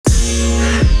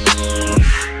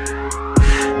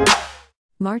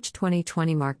March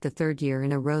 2020 marked the third year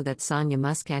in a row that Sania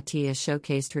Maskatiya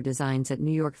showcased her designs at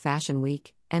New York Fashion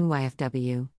Week,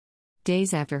 NYFW.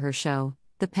 Days after her show,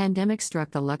 the pandemic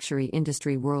struck the luxury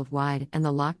industry worldwide, and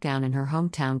the lockdown in her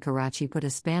hometown Karachi put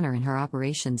a spanner in her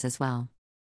operations as well.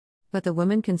 But the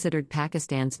woman considered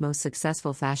Pakistan's most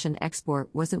successful fashion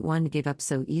export wasn't one to give up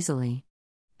so easily.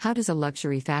 How does a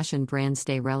luxury fashion brand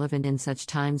stay relevant in such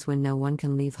times when no one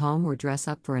can leave home or dress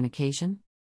up for an occasion?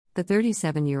 The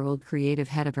 37-year-old creative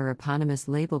head of her eponymous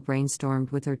label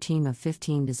brainstormed with her team of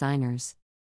 15 designers.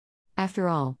 After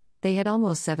all, they had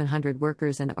almost 700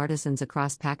 workers and artisans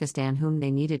across Pakistan whom they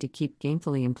needed to keep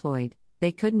gainfully employed.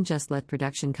 They couldn't just let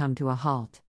production come to a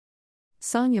halt.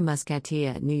 Sania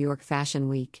Maskatiya at New York Fashion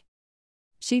Week.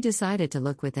 She decided to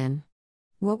look within.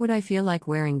 What would I feel like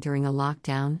wearing during a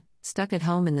lockdown, stuck at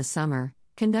home in the summer,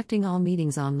 conducting all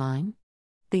meetings online?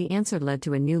 The answer led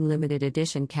to a new limited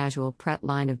edition casual pret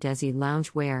line of desi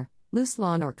loungewear, loose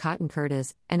lawn or cotton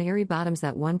kurtas, and airy bottoms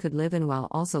that one could live in while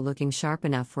also looking sharp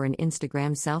enough for an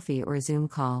Instagram selfie or a Zoom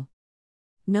call.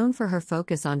 Known for her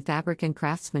focus on fabric and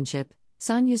craftsmanship,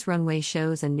 Sania's runway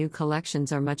shows and new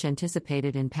collections are much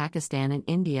anticipated in Pakistan and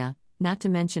India, not to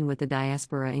mention with the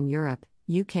diaspora in Europe,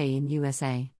 UK and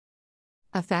USA.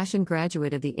 A fashion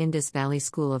graduate of the Indus Valley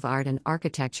School of Art and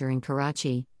Architecture in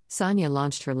Karachi, Sania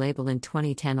launched her label in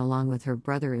 2010 along with her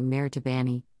brother Umair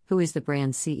Tabani, who is the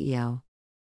brand's CEO.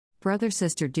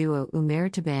 Brother-sister duo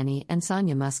Umair Tabani and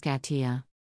Sania Maskatiya.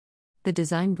 The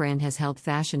design brand has held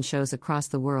fashion shows across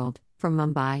the world, from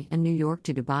Mumbai and New York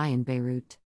to Dubai and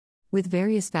Beirut. With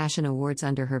various fashion awards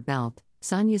under her belt,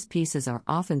 Sania's pieces are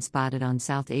often spotted on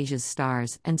South Asia's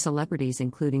stars and celebrities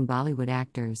including Bollywood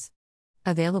actors.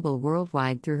 Available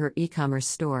worldwide through her e-commerce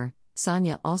store,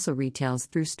 Sania also retails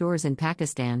through stores in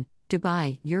Pakistan,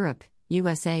 Dubai, Europe,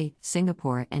 USA,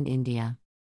 Singapore, and India.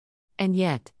 And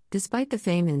yet, despite the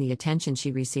fame and the attention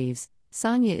she receives,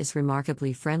 Sania is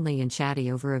remarkably friendly and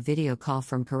chatty over a video call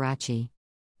from Karachi.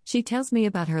 She tells me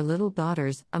about her little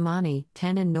daughters, Amani,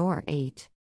 10 and Noor, 8.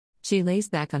 She lays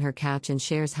back on her couch and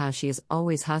shares how she is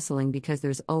always hustling because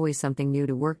there's always something new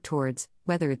to work towards,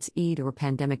 whether it's Eid or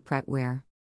pandemic prep wear.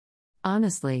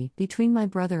 Honestly, between my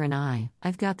brother and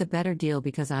I've got the better deal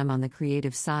because I'm on the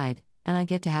creative side, and I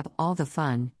get to have all the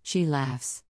fun, she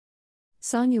laughs.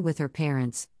 Sania with her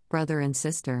parents, brother and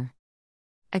sister.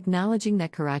 Acknowledging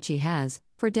that Karachi has,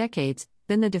 for decades,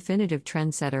 been the definitive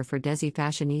trendsetter for desi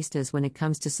fashionistas when it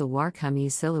comes to salwar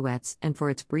kameez silhouettes and for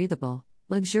its breathable,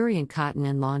 luxuriant cotton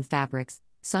and lawn fabrics,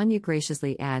 Sania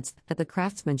graciously adds that the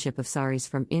craftsmanship of saris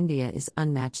from India is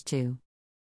unmatched too.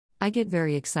 I get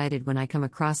very excited when I come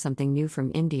across something new from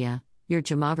India. Your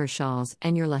Jamavir shawls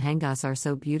and your lehengas are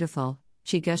so beautiful,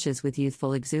 she gushes with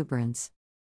youthful exuberance.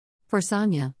 For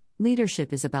Sania,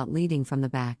 leadership is about leading from the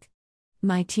back.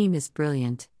 My team is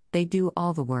brilliant, they do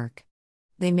all the work.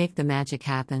 They make the magic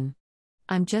happen.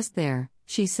 I'm just there,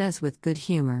 she says with good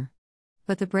humor.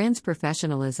 But the brand's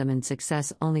professionalism and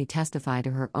success only testify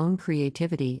to her own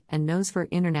creativity and nose for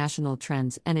international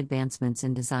trends and advancements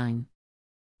in design.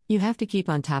 You have to keep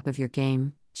on top of your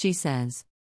game, she says.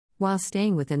 While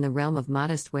staying within the realm of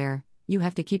modest wear, you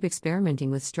have to keep experimenting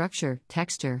with structure,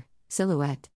 texture,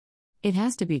 silhouette. It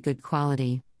has to be good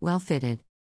quality, well fitted.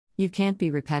 You can't be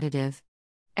repetitive.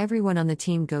 Everyone on the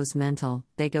team goes mental,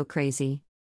 they go crazy.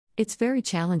 It's very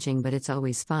challenging, but it's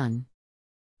always fun.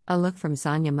 A look from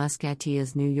Sania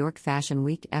Maskatiya's New York Fashion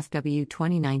Week FW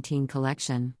 2019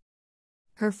 collection.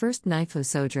 Her first NYFO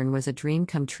sojourn was a dream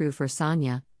come true for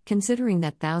Sania, considering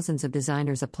that thousands of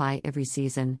designers apply every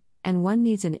season, and one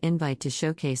needs an invite to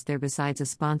showcase there besides a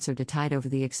sponsor to tide over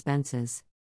the expenses.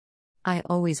 I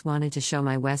always wanted to show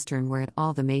my Western wear at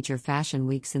all the major fashion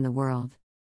weeks in the world.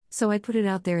 So I put it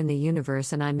out there in the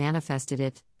universe and I manifested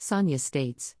it, Sania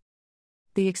states.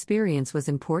 The experience was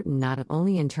important not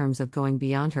only in terms of going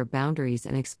beyond her boundaries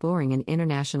and exploring an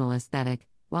international aesthetic,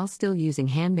 while still using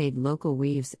handmade local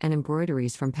weaves and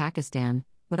embroideries from Pakistan,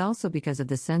 but also because of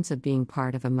the sense of being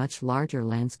part of a much larger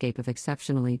landscape of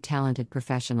exceptionally talented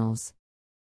professionals.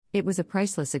 It was a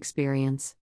priceless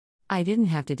experience. I didn't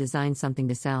have to design something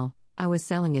to sell, I was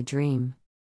selling a dream.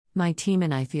 My team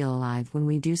and I feel alive when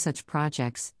we do such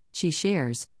projects, she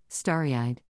shares,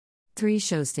 starry-eyed. 3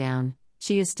 shows down,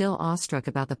 she is still awestruck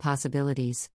about the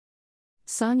possibilities.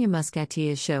 Sania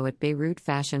Maskatiya's show at Beirut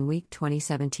Fashion Week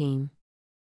 2017.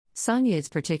 Sania is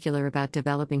particular about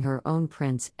developing her own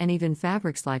prints and even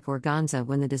fabrics like organza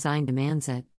when the design demands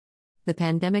it. The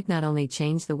pandemic not only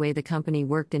changed the way the company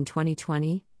worked in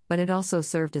 2020, but it also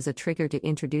served as a trigger to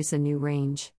introduce a new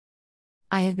range.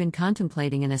 I had been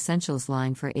contemplating an essentials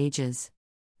line for ages.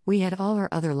 We had all our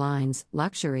other lines,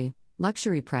 luxury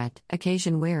pret,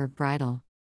 occasion wear, bridal.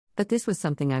 But this was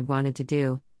something I'd wanted to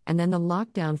do, and then the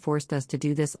lockdown forced us to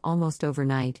do this almost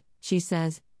overnight, she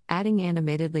says, adding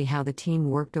animatedly how the team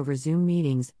worked over Zoom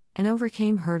meetings and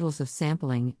overcame hurdles of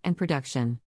sampling and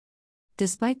production.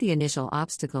 Despite the initial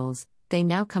obstacles, they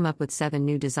now come up with 7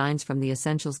 new designs from the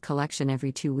Essentials collection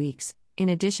every 2 weeks, in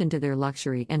addition to their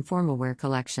luxury and formal wear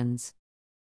collections.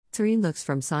 3 looks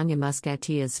from Sania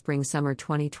Maskatiya's Spring-Summer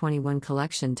 2021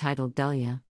 collection titled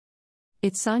Delia.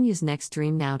 It's Sania's next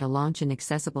dream now to launch an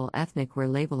accessible ethnic wear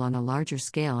label on a larger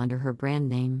scale under her brand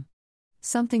name.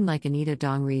 Something like Anita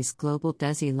Dongri's global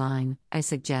Desi line, I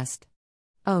suggest.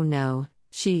 Oh no,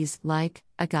 she's like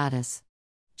a goddess.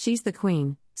 She's the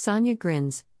queen, Sania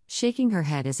grins, shaking her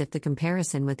head as if the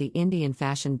comparison with the Indian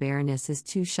fashion baroness is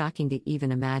too shocking to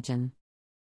even imagine.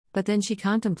 But then she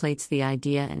contemplates the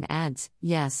idea and adds,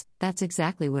 yes, that's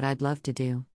exactly what I'd love to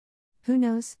do. Who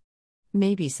knows?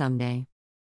 Maybe someday.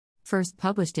 First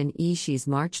published in She's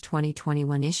March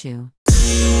 2021 issue.